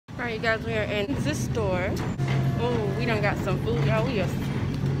Alright, you guys, we are in this store. Oh, we done got some food, y'all. We's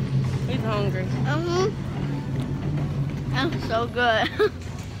hungry. That's so good.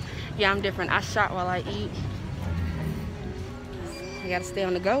 Yeah, I'm different. I shop while I eat. I gotta stay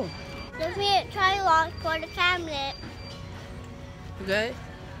on the go. Give me a try lock for the cabinet. Good?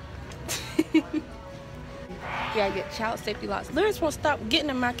 You gotta get child safety locks. Lyrics won't stop getting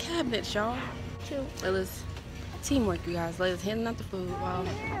in my cabinets, y'all. Lila's teamwork, you guys. Lila's handing out the food while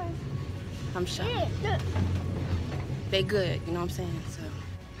I'm shopping. They good, you know what I'm saying? So,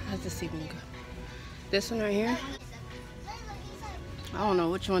 how's this even go? This one right here? I don't know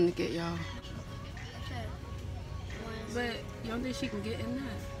which one to get, y'all. But you don't think she can get in that?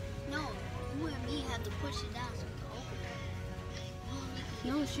 No, you and me have to push it down so we can open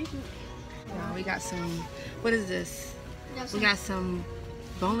it. No, she can. Wow, we got some, what is this? We got some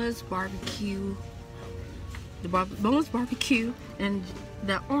boneless barbecue. The boneless barbecue and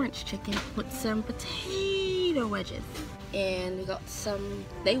the orange chicken with some potato wedges. And we got some,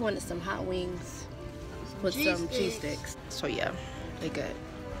 they wanted some hot wings with some cheese sticks. So yeah, they good.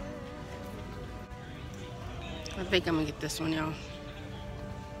 I think I'm gonna get this one, y'all.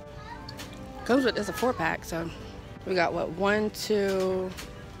 Comes with, it's a 4-pack, so we got what, 1, 2,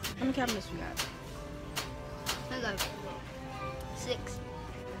 how many cabinets we got? I got 6.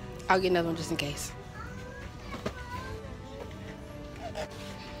 I'll get another one just in case.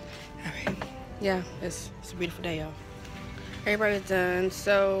 Alright. Yeah, it's a beautiful day, y'all. Everybody's done.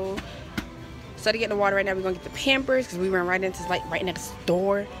 So instead of getting the water right now, we're gonna get the Pampers because we ran right into like right next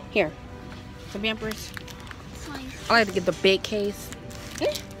door. Here. Some Pampers. I like to get the big case.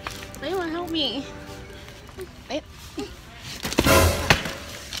 They wanna help me.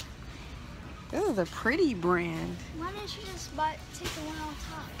 This is a pretty brand. Why didn't you just take the one on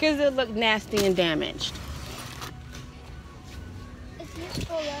top? Because it looked nasty and damaged. It's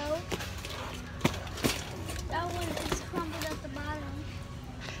useful though. That one is crumbled at the bottom.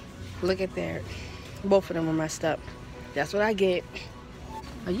 Look at that. Both of them are messed up. That's what I get.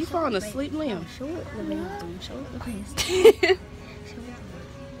 Are you falling asleep, Liam? Show it. Show it the face.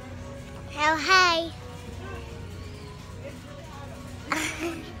 Oh, hey.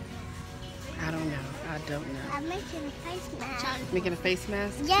 I don't know. I don't know. I'm making a face mask. Making a face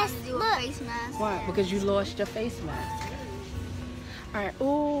mask? Yes, look. A face mask. Why? Because you lost your face mask. Alright.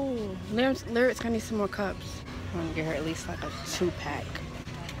 Ooh. Lyrics gonna need some more cups. I'm gonna get her at least like a 2-pack.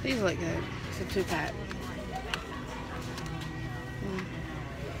 These look good. It's a 2-pack.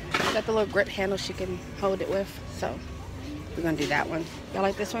 Got the little grip handle she can hold it with. So we're gonna do that one. Y'all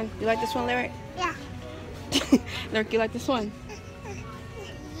like this one? You like this one, Lyric? Yeah. Lyric, you like this one? Yeah.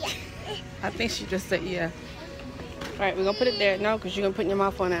 I think she just said yeah. Alright, we're gonna put it there. No, because you're gonna put your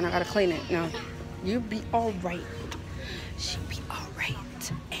mouth on it and I gotta clean it. No. You'll be alright. She'll be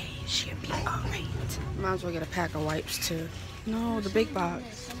alright. Hey, she'll be alright. Might as well get a pack of wipes too. No, the big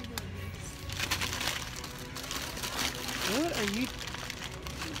box. What are you?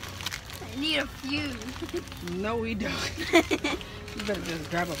 I need a few. No, we don't. You better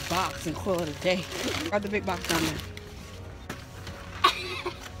just grab a box and call it a day. Grab the big box down there.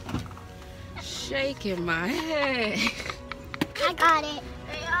 Shaking my head. I got it.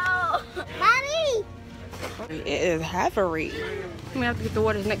 Hey, Mommy! It is heavy. I'm gonna have to get the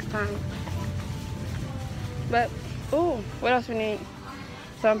waters next time. But, ooh, what else we need?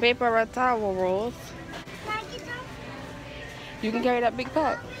 Some paper towel rolls. Can I get some? You can carry that big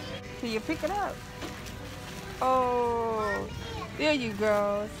pack. So you pick it up. Oh, there you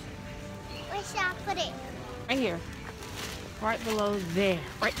go. Where should I put it? Right here. Right below there.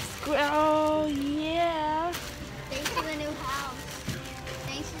 Right. Oh, yeah. Thanks for the new house.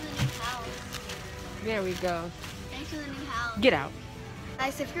 Thanks for the new house. There we go. Thanks for the new house. Get out.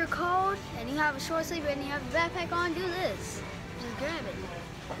 Guys, if you're cold and you have a short sleeve and you have a backpack on, do this. Just grab it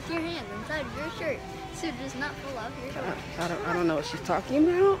with your hands inside of your shirt. So it does not fall off your shirt. I don't know what she's talking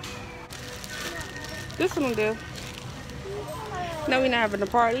about. This one will do. No, we're not having a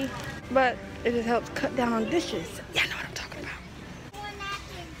party, but it just helps cut down on dishes. Y'all know what I'm talking about.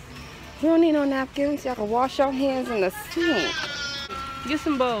 You don't need no napkins. Y'all can wash your hands in the sink. Get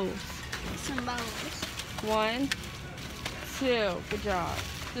some bowls. Some bowls. 1, 2. Good job.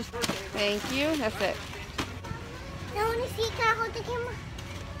 Just thank you. That's it. I want to see. Can I hold the camera?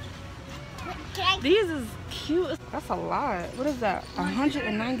 These is cute. That's a lot. What is that?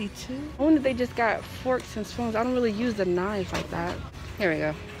 192? I wonder if they just got forks and spoons. I don't really use the knife like that. Here we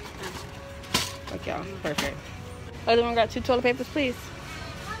go. Like y'all. Perfect. Other one got 2 toilet papers, please.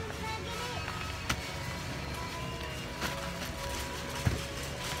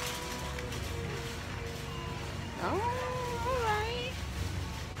 Oh, alright.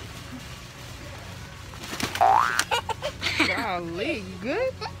 Golly, you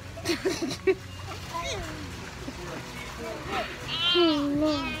good?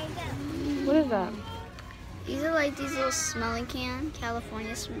 What is that? These are like these little smelling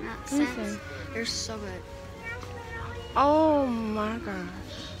California scents. They're so good. Oh my gosh.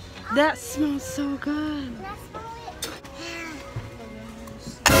 That smells so good.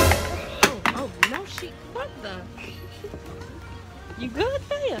 Oh no, what the? You good,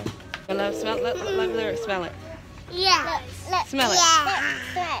 Bea? Smell it. Let Lyric smell it. Yeah. Smell it.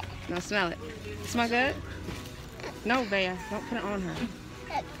 Yeah. No, smell it. Smell good? No, Bea. Don't put it on her.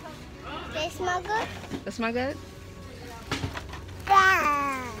 They smell good? It smell good?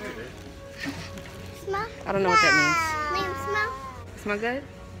 Yeah. Smell? I don't know what that Liam, smell? means. Smell good?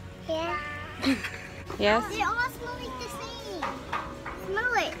 Yeah. Yes? They all smell like the same.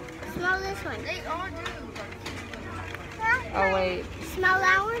 Smell it. Smell this one. They all do. Oh, wait. Smell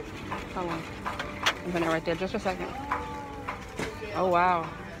that one? Hold on. I'm putting it right there just for a second. Oh, wow.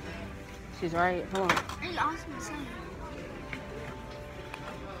 She's right. Hold on. They all smell the same.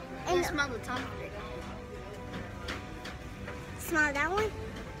 And smell the top of it. Smell that one?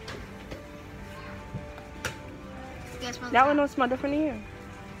 That one don't smell different to you.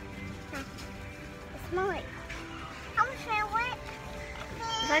 Smell it. I'm gonna smell it.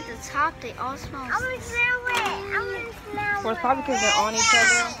 It's like the top, they all smell. I'm gonna smell it. I'm gonna smell it. Well, it's probably because they're on each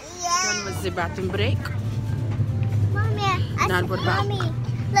other. When was the bathroom break? Mommy, Mommy,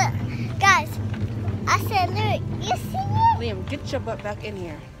 look, guys. I said, look, you see it? Liam, get your butt back in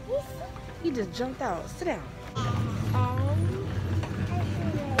here. You see? He just jumped out. Sit down. Oh.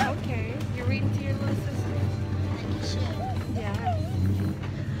 Okay. You're reading to your little sister?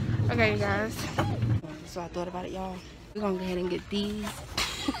 Yeah. Okay, you guys. So I thought about it, y'all. We're gonna go ahead and get these.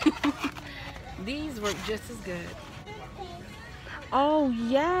 These work just as good. Oh,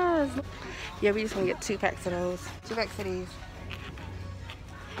 yes. Yeah, we just gonna get 2 packs of those. 2 packs of these.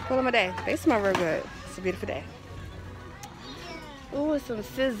 Put them a day. They smell real good. It's a beautiful day. Ooh, it's some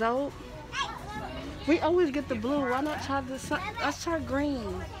sizzle. We always get the blue. Why not try the sun? Let's try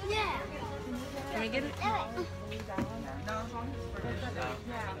green. Yeah. Can we get it?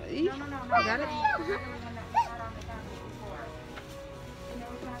 You got it?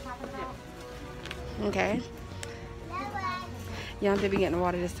 Okay. Y'all did be getting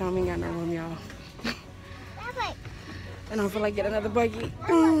water this time. We ain't got no room, y'all. I don't feel like getting another buggy.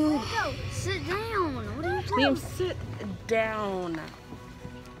 Sit down. What are you doing? Liam, sit down.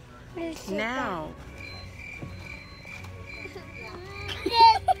 Now.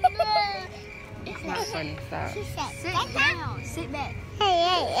 It's not funny. Stop. Sit down. Sit back.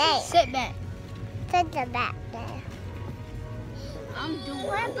 Hey. Sit back. Sit back there. I'm doing it.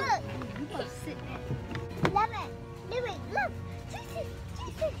 You gotta sit back.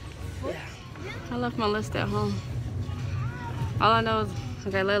 Look. Yeah. I left my list at home. All I know is,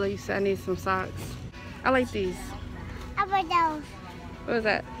 okay, Layla, you said I need some socks. I like these. How about those? What was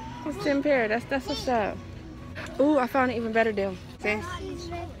that? It's 10 pair. That's what's up. Ooh, I found an even better deal. See?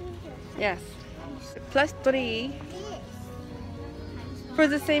 Yes. +3 for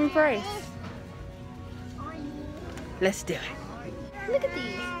the same price. Let's do it. Look at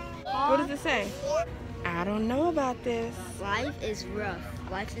these. What does it say? I don't know about this. Life is rough.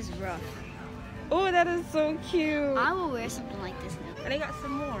 Life is rough. Oh, that is so cute. I will wear something like this now. And they got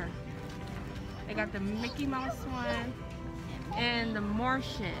some more. They got the Mickey Mouse one and the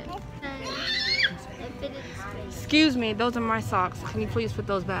Martian. Excuse me, those are my socks. Can you please put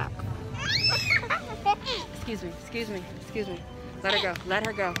those back? Excuse me. Let her go. Let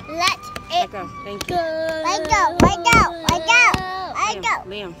her go. Let go. Thank you. Let go.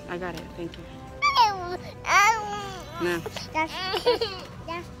 Liam, I got it. Thank you. No.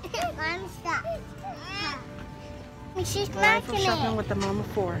 I'm stuck. She's Live from smacking shopping it. with the mama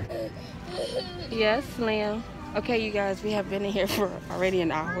 4. Yes, Liam. Okay, you guys, we have been in here for already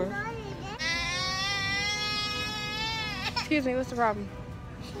an hour. Excuse me, what's the problem?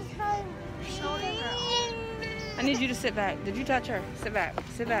 She's her shoulder girl. I need you to sit back. Did you touch her? Sit back.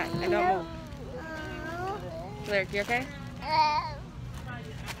 Sit back and don't move. Lyric, you okay?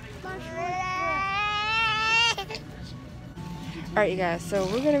 Alright, you guys, so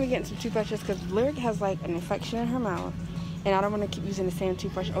we're going to be getting some toothbrushes because Lyric has like an infection in her mouth and I don't want to keep using the same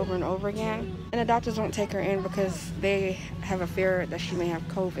toothbrush over and over again. And the doctors won't take her in because they have a fear that she may have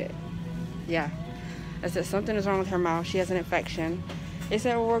COVID. Yeah. I said something is wrong with her mouth. She has an infection. They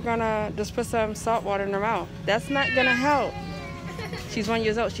said, well, we're going to just put some salt water in her mouth. That's not going to help. She's 1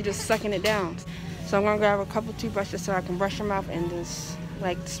 year old. She's just sucking it down. So I'm going to grab a couple toothbrushes so I can brush her mouth and just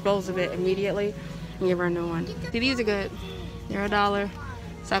like dispose of it immediately and give her a new one. See, these are good. They're $1.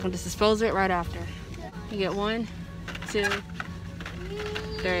 So I can just dispose of it right after. You get 1, 2,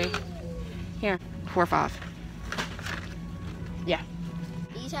 3. Here, 4, 5. Yeah.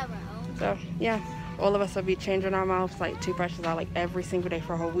 These have our own. So yeah, all of us will be changing our mouths like toothbrushes out like every single day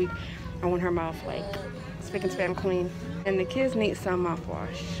for a whole week. I want her mouth like spick and span clean. And the kids need some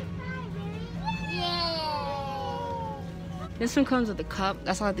mouthwash. This one comes with a cup.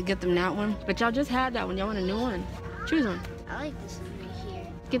 That's why I have to get them that one. But y'all just had that one. Y'all want a new one? Choose one. I like this one right here.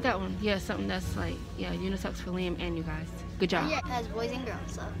 Get that one. Yeah, something that's like, yeah, unisex for Liam and you guys. Good job. Yeah, it has boys and girls,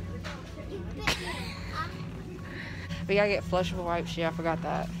 so. We gotta get flushable wipes. Yeah, I forgot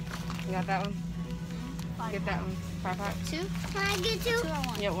that. You got that one? Get that one. 5 pack. 2? Can I get 2? 2 or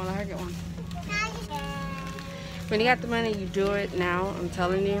 1? Yeah, well, let her get one. When you got the money, you do it now. I'm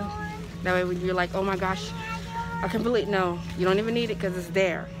telling you. That way when you're like, oh my gosh, I can believe, no, you don't even need it because it's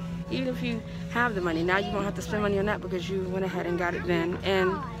there. Even if you have the money, now you won't have to spend money on that because you went ahead and got it then,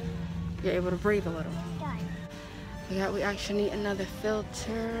 and you're able to breathe a little. We actually need another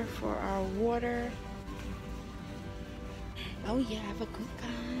filter for our water. Oh yeah, have a good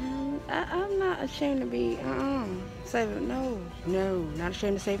time. I'm not ashamed to be, saving, no, not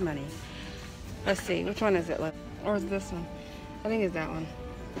ashamed to save money. Let's see, which one is it? Or is this one? I think it's that one.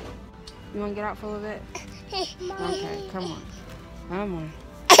 You want to get out for a little bit? Okay, come on. Come on.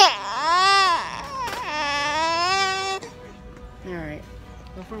 Alright,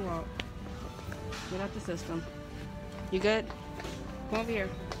 go for a walk. Get out the system. You good? Come over here.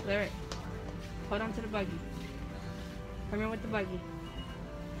 Lyric. Hold on to the buggy. Come here with the buggy.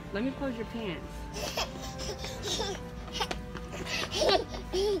 Let me close your pants.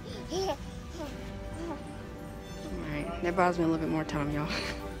 Alright, that bothers me a little bit more time, y'all.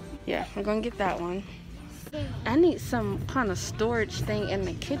 Yeah, I'm gonna get that one. I need some kind of storage thing in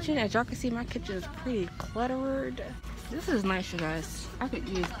the kitchen. As y'all can see, my kitchen is pretty cluttered. This is nice, you guys. I could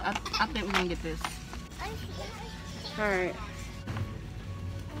use, I think we're gonna get this. Alright.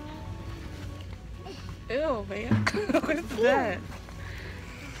 Ew, man. What's that?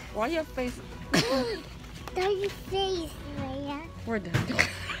 Why your face? Don't your face, Leia. We're done.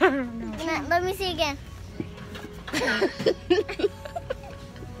 I don't know. Let me see again.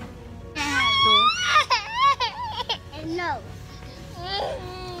 No.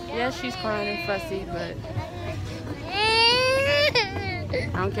 Yes, she's crying and fussy, but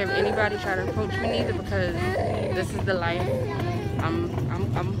I don't care if anybody try to approach me neither because this is the life.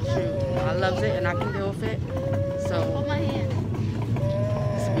 Shoot, I loves it and I can deal with it. So Hold my hand.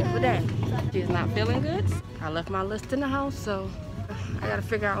 it's a beautiful day. She's not feeling good. I left my list in the house, so I gotta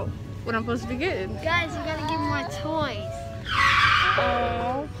figure out what I'm supposed to be getting. Guys, you gotta give more toys.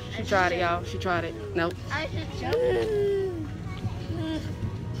 Oh, she tried it, y'all. She tried it. Nope. I should jump.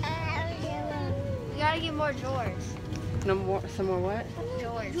 You gotta get more drawers. No more. Some more what?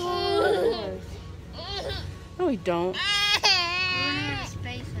 Drawers. No, we don't.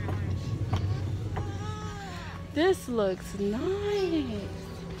 Space in ours. This looks nice.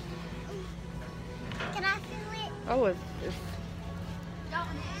 Can I feel it? Oh, it's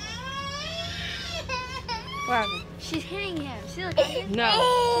what happened? She's hitting him. See, look. No.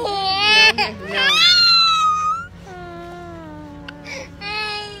 No.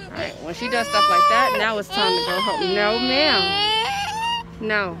 Alright, when she does stuff like that, now it's time to go home. No, ma'am.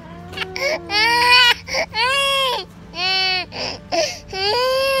 No.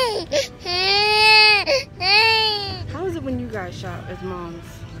 How is it when you guys shop as moms?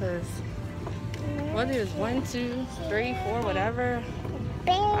 Because whether it's 1, 2, 3, 4, whatever,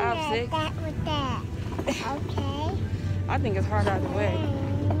 5, 6. Okay. I think it's hard either way.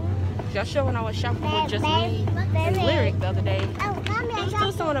 Y'all sure when I was shopping with just me and Lyric the other day, it was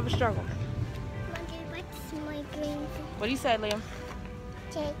still somewhat of a struggle. What do you say, Liam?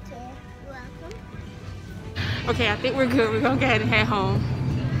 Take care. Welcome. Okay, I think we're good. We're gonna go ahead and head home.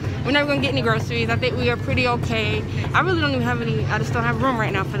 We're not gonna get any groceries. I think we are pretty okay. I really don't even have any, I just don't have room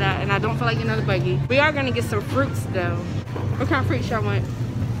right now for that, and I don't feel like getting another buggy. We are gonna get some fruits though. What kind of fruits y'all want?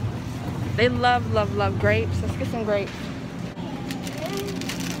 They love grapes. Let's get some grapes.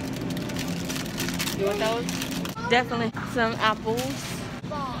 You want those? Definitely some apples.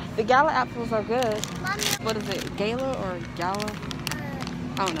 The gala apples are good. What is it? Gala or gala?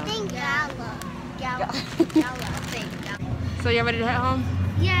 I don't know. Gala. So y'all ready to head home?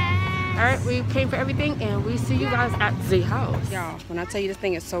 Yeah. All right, we paid for everything and we see you guys at the house. Y'all, when I tell you this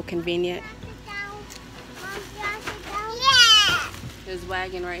thing is so convenient. Yeah. This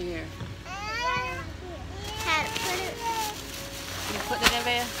wagon right here. You put it in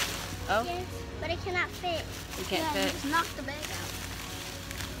there? Oh? Yes, but it cannot fit. You can't fit? Just knock the bag out.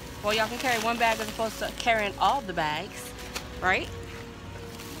 Well, y'all can carry one bag as opposed to carrying all the bags, right?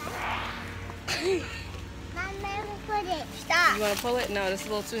 Mom, never put that? You want to pull it? No, that's a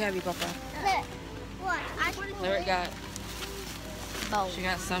little too heavy, Papa. Look. What? Lyric got. Bowl. She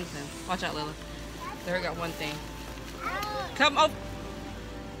got something. Watch out, Lila. Lyric got one thing. Come over.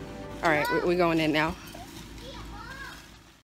 All right, we're going in now.